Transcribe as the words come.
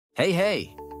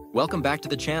Hey! Welcome back to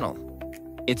the channel.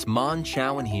 It's Mon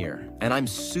Chawin here, and I'm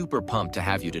super pumped to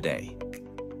have you today.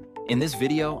 In this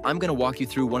video, I'm going to walk you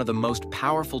through one of the most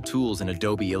powerful tools in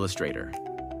Adobe Illustrator.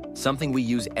 Something we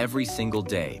use every single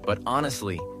day, but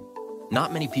honestly,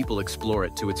 not many people explore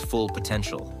it to its full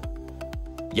potential.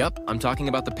 Yup, I'm talking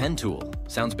about the pen tool.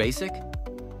 Sounds basic?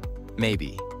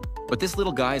 Maybe. But this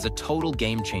little guy is a total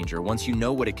game changer once you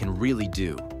know what it can really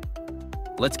do.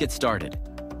 Let's get started.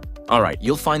 Alright,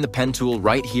 you'll find the pen tool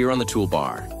right here on the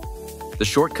toolbar. The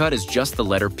shortcut is just the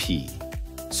letter P.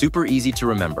 Super easy to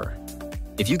remember.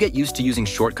 If you get used to using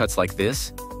shortcuts like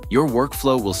this, your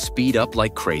workflow will speed up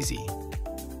like crazy.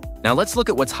 Now let's look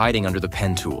at what's hiding under the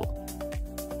pen tool.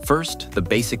 First, the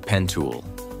basic pen tool.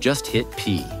 Just hit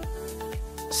P.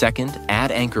 Second,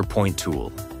 add anchor point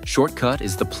tool. Shortcut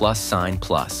is the ++.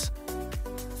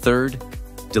 Third,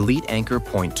 delete anchor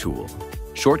point tool.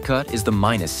 Shortcut is the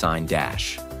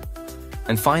 -.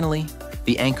 And finally,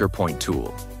 the anchor point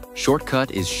tool.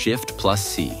 Shortcut is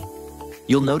Shift+C.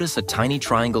 You'll notice a tiny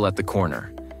triangle at the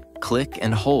corner. Click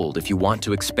and hold if you want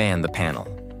to expand the panel.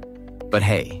 But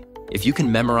hey, if you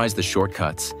can memorize the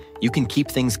shortcuts, you can keep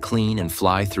things clean and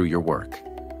fly through your work.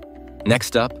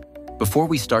 Next up, before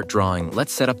we start drawing,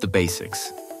 let's set up the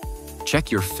basics.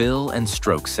 Check your fill and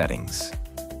stroke settings.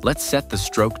 Let's set the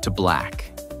stroke to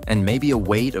black, and maybe a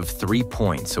weight of 3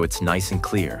 points so it's nice and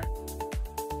clear.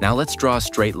 Now let's draw a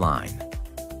straight line.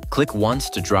 Click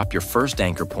once to drop your first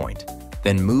anchor point,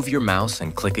 then move your mouse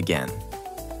and click again.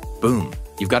 Boom,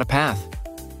 you've got a path.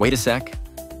 Wait a sec.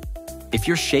 If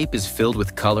your shape is filled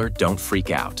with color, don't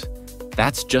freak out.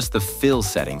 That's just the fill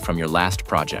setting from your last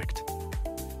project.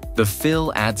 The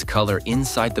fill adds color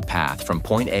inside the path from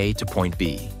point A to point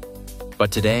B. But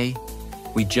today,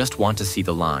 we just want to see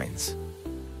the lines.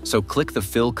 So click the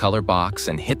fill color box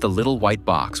and hit the little white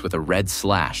box with a red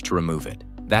slash to remove it.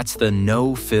 That's the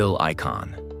no fill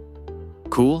icon.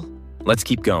 Cool? Let's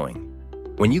keep going.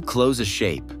 When you close a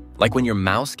shape, like when your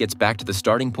mouse gets back to the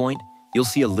starting point,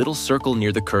 you'll see a little circle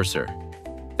near the cursor.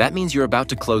 That means you're about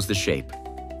to close the shape.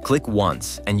 Click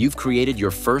once and you've created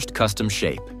your first custom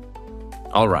shape.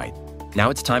 Alright, now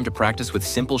it's time to practice with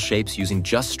simple shapes using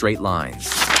just straight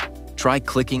lines. Try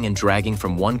clicking and dragging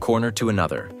from one corner to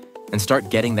another and start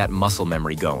getting that muscle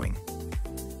memory going.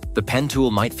 The pen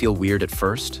tool might feel weird at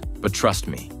first, but trust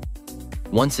me.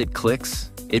 Once it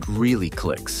clicks, it really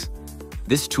clicks.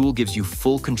 This tool gives you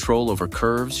full control over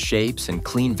curves, shapes, and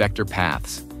clean vector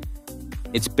paths.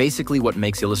 It's basically what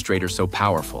makes Illustrator so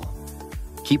powerful.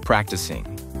 Keep practicing.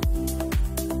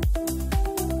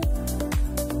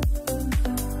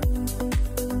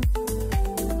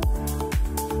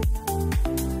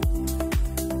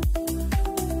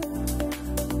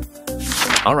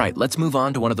 Alright, let's move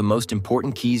on to one of the most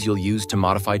important keys you'll use to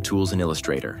modify tools in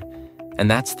Illustrator, and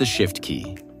that's the Shift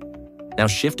key. Now,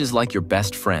 Shift is like your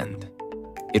best friend.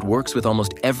 It works with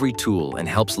almost every tool and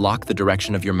helps lock the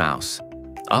direction of your mouse.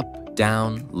 Up,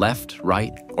 down, left,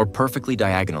 right, or perfectly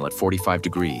diagonal at 45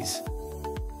 degrees.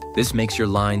 This makes your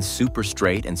lines super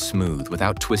straight and smooth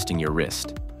without twisting your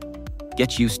wrist.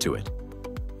 Get used to it.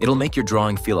 It'll make your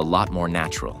drawing feel a lot more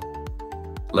natural.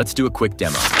 Let's do a quick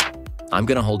demo. I'm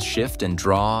gonna hold Shift and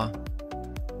draw.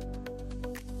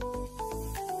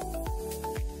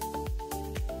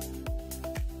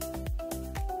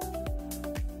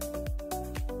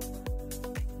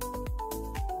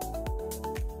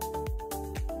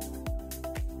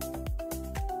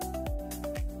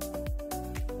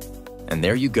 And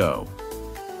there you go.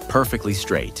 Perfectly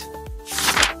straight.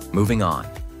 Moving on.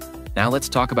 Now let's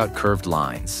talk about curved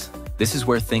lines. This is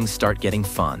where things start getting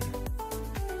fun.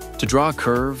 To draw a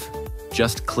curve,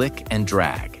 just click and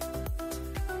drag.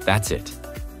 That's it.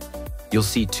 You'll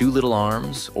see two little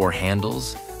arms, or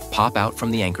handles, pop out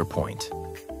from the anchor point.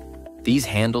 These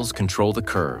handles control the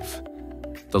curve.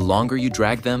 The longer you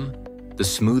drag them, the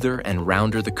smoother and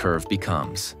rounder the curve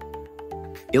becomes.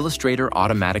 Illustrator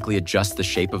automatically adjusts the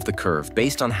shape of the curve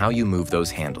based on how you move those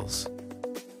handles.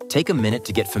 Take a minute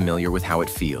to get familiar with how it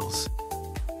feels.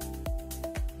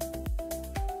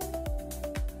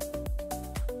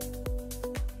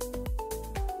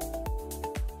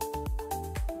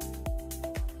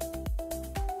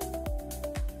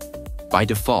 By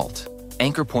default,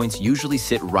 anchor points usually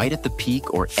sit right at the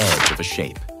peak or edge of a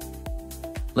shape.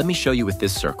 Let me show you with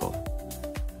this circle.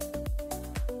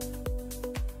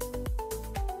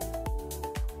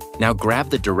 Now grab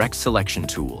the Direct Selection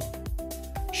tool.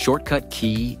 Shortcut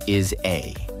key is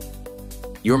A.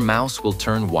 Your mouse will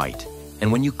turn white,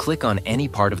 and when you click on any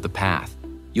part of the path,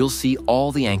 you'll see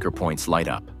all the anchor points light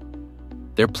up.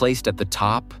 They're placed at the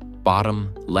top,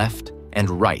 bottom, left, and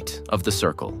right of the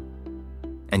circle.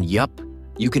 And yup,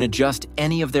 You can adjust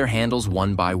any of their handles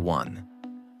one by one.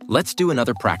 Let's do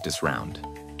another practice round.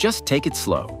 Just take it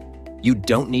slow. You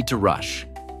don't need to rush.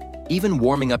 Even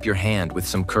warming up your hand with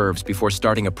some curves before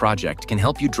starting a project can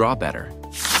help you draw better.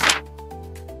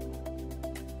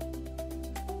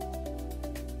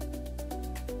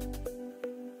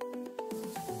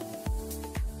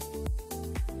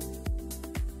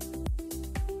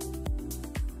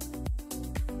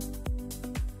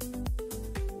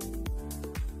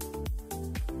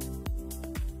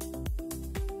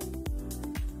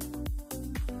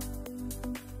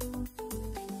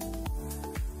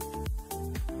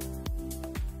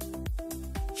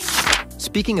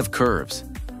 Speaking of curves,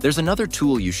 there's another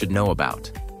tool you should know about.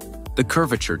 The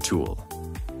curvature tool.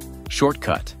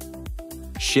 Shortcut.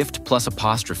 Shift plus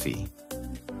apostrophe.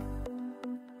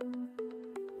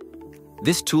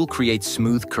 This tool creates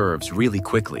smooth curves really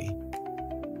quickly.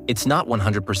 It's not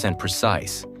 100%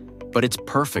 precise, but it's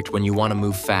perfect when you want to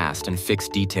move fast and fix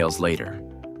details later.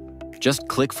 Just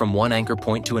click from one anchor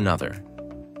point to another.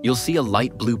 You'll see a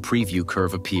light blue preview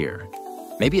curve appear.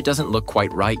 Maybe it doesn't look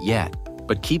quite right yet,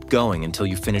 but keep going until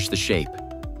you finish the shape.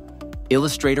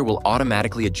 Illustrator will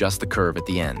automatically adjust the curve at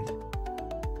the end.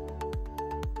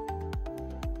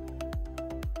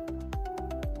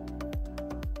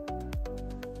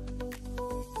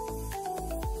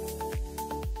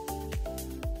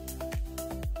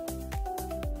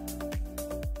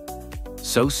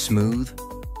 So smooth,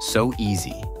 so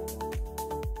easy.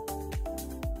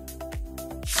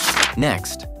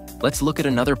 Next, let's look at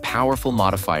another powerful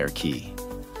modifier key.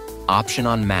 Option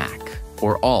on Mac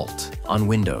or Alt on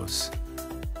Windows.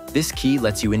 This key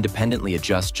lets you independently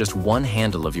adjust just one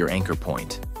handle of your anchor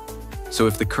point. So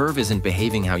if the curve isn't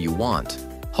behaving how you want,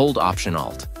 hold Option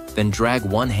Alt, then drag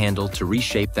one handle to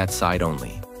reshape that side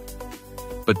only.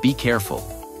 But be careful.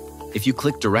 If you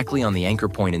click directly on the anchor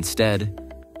point instead,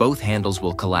 both handles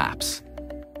will collapse,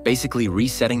 basically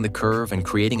resetting the curve and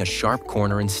creating a sharp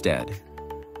corner instead.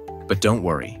 But don't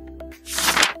worry.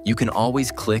 You can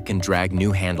always click and drag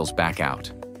new handles back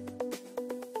out.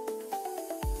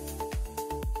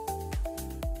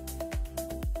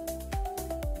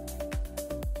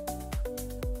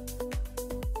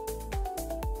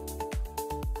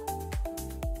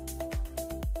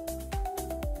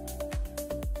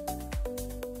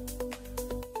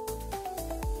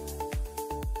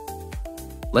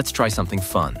 Let's try something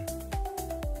fun.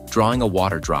 Drawing a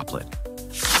water droplet.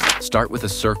 Start with a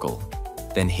circle,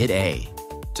 then hit A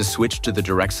to switch to the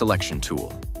direct selection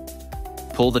tool.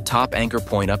 Pull the top anchor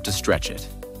point up to stretch it.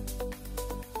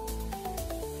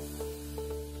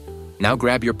 Now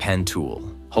grab your pen tool,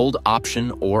 hold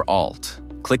Option or Alt,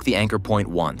 click the anchor point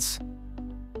once.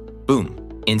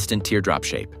 Boom, instant teardrop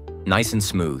shape, nice and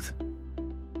smooth.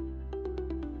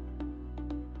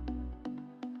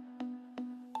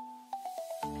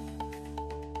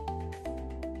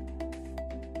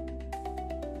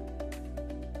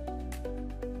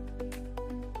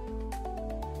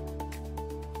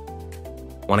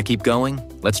 Want to keep going?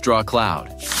 Let's draw a cloud.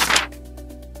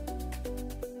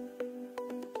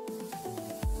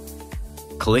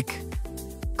 Click,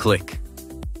 click.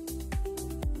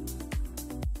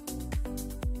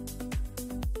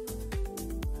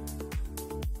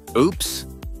 Oops,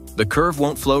 the curve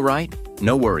won't flow right?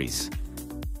 No worries.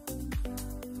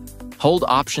 Hold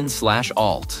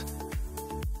Option/Alt.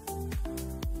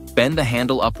 Bend the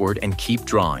handle upward and keep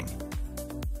drawing.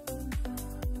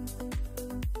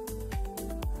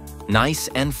 Nice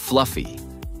and fluffy.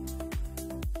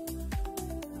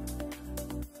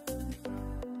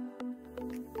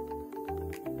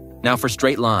 Now for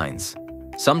straight lines.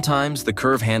 Sometimes the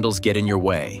curve handles get in your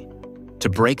way. To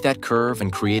break that curve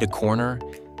and create a corner,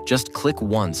 just click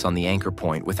once on the anchor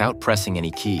point without pressing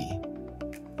any key.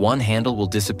 One handle will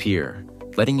disappear,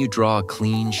 letting you draw a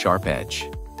clean, sharp edge.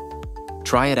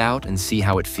 Try it out and see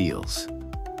how it feels.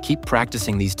 Keep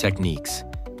practicing these techniques,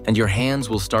 and your hands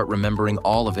will start remembering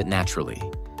all of it naturally.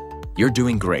 You're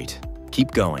doing great.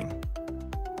 Keep going.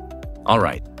 All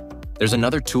right, there's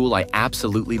another tool I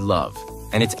absolutely love,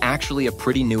 and it's actually a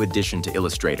pretty new addition to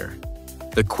Illustrator.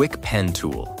 The Quick Pen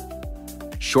tool.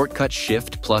 Shortcut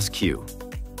Shift+Q.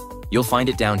 You'll find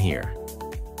it down here.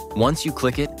 Once you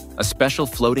click it, a special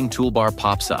floating toolbar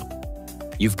pops up.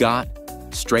 You've got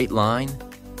straight line,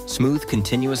 smooth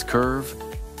continuous curve,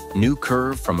 new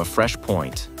curve from a fresh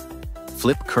point,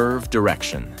 flip curve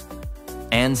direction,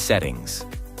 and settings.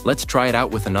 Let's try it out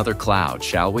with another cloud,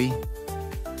 shall we?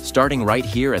 Starting right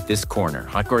here at this corner,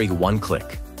 one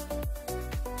click.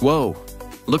 Whoa,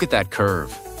 look at that curve.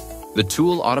 The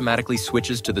tool automatically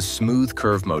switches to the smooth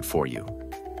curve mode for you.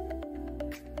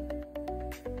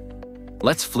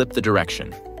 Let's flip the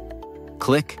direction.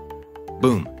 Click,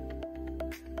 Boom.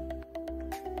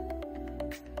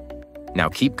 Now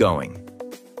keep going.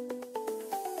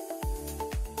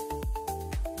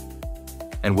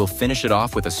 And we'll finish it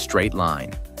off with a straight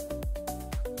line.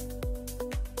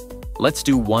 Let's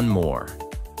do one more,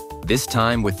 this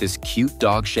time with this cute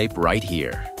dog shape right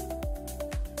here.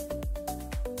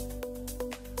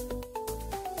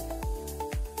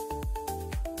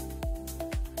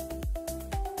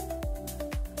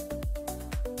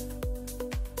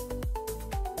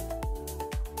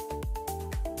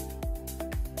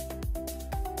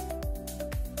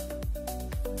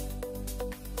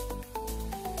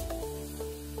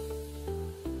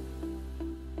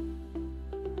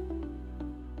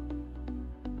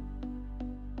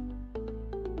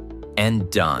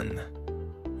 And done.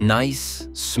 Nice,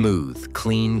 smooth,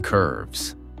 clean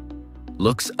curves.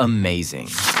 Looks amazing.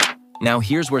 Now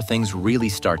here's where things really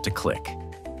start to click.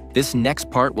 This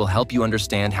next part will help you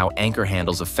understand how anchor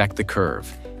handles affect the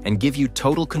curve and give you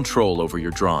total control over your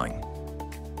drawing.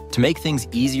 To make things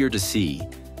easier to see,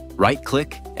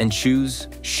 right-click and choose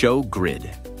Show Grid.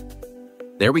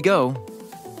 There we go.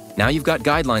 Now you've got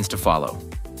guidelines to follow.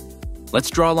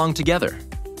 Let's draw along together.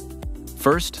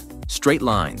 First, straight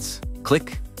lines.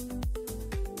 Click.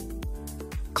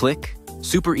 Click.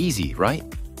 Super easy, right?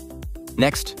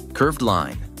 Next, curved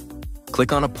line.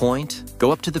 Click on a point,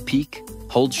 go up to the peak,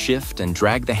 hold Shift and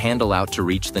drag the handle out to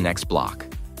reach the next block.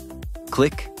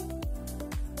 Click.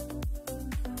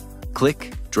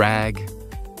 Click, drag.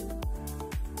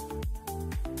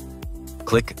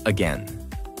 Click again.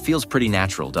 Feels pretty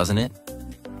natural, doesn't it?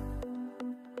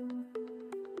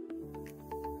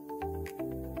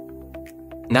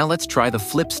 Now let's try the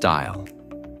flip style.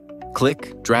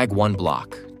 Click, drag one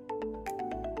block.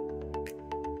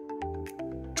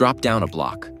 Drop down a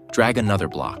block, drag another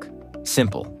block.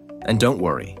 Simple. And don't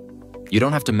worry, you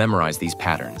don't have to memorize these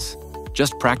patterns.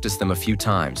 Just practice them a few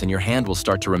times and your hand will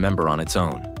start to remember on its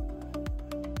own.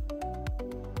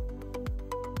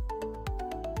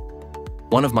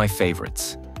 One of my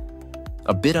favorites.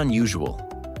 A bit unusual,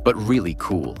 but really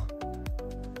cool.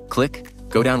 Click,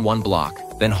 go down one block,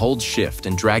 then hold Shift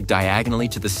and drag diagonally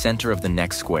to the center of the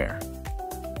next square.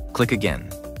 Click again.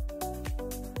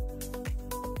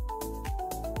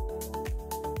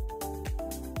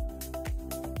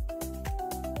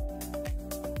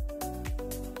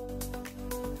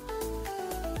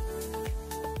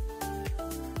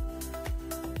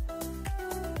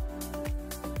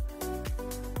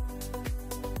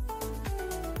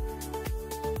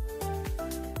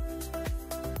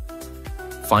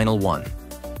 Final one.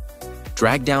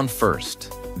 Drag down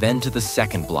first, then to the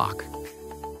second block.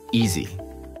 Easy.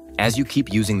 As you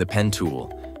keep using the pen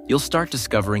tool, you'll start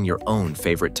discovering your own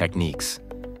favorite techniques.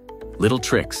 Little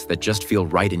tricks that just feel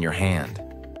right in your hand.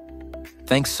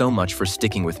 Thanks so much for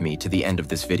sticking with me to the end of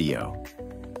this video.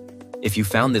 If you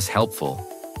found this helpful,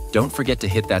 don't forget to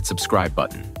hit that subscribe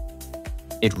button.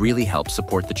 It really helps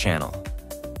support the channel.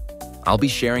 I'll be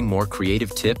sharing more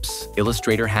creative tips,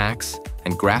 Illustrator hacks,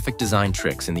 and graphic design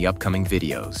tricks in the upcoming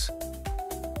videos.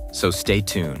 So stay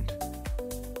tuned.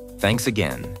 Thanks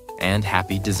again, and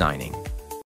happy designing.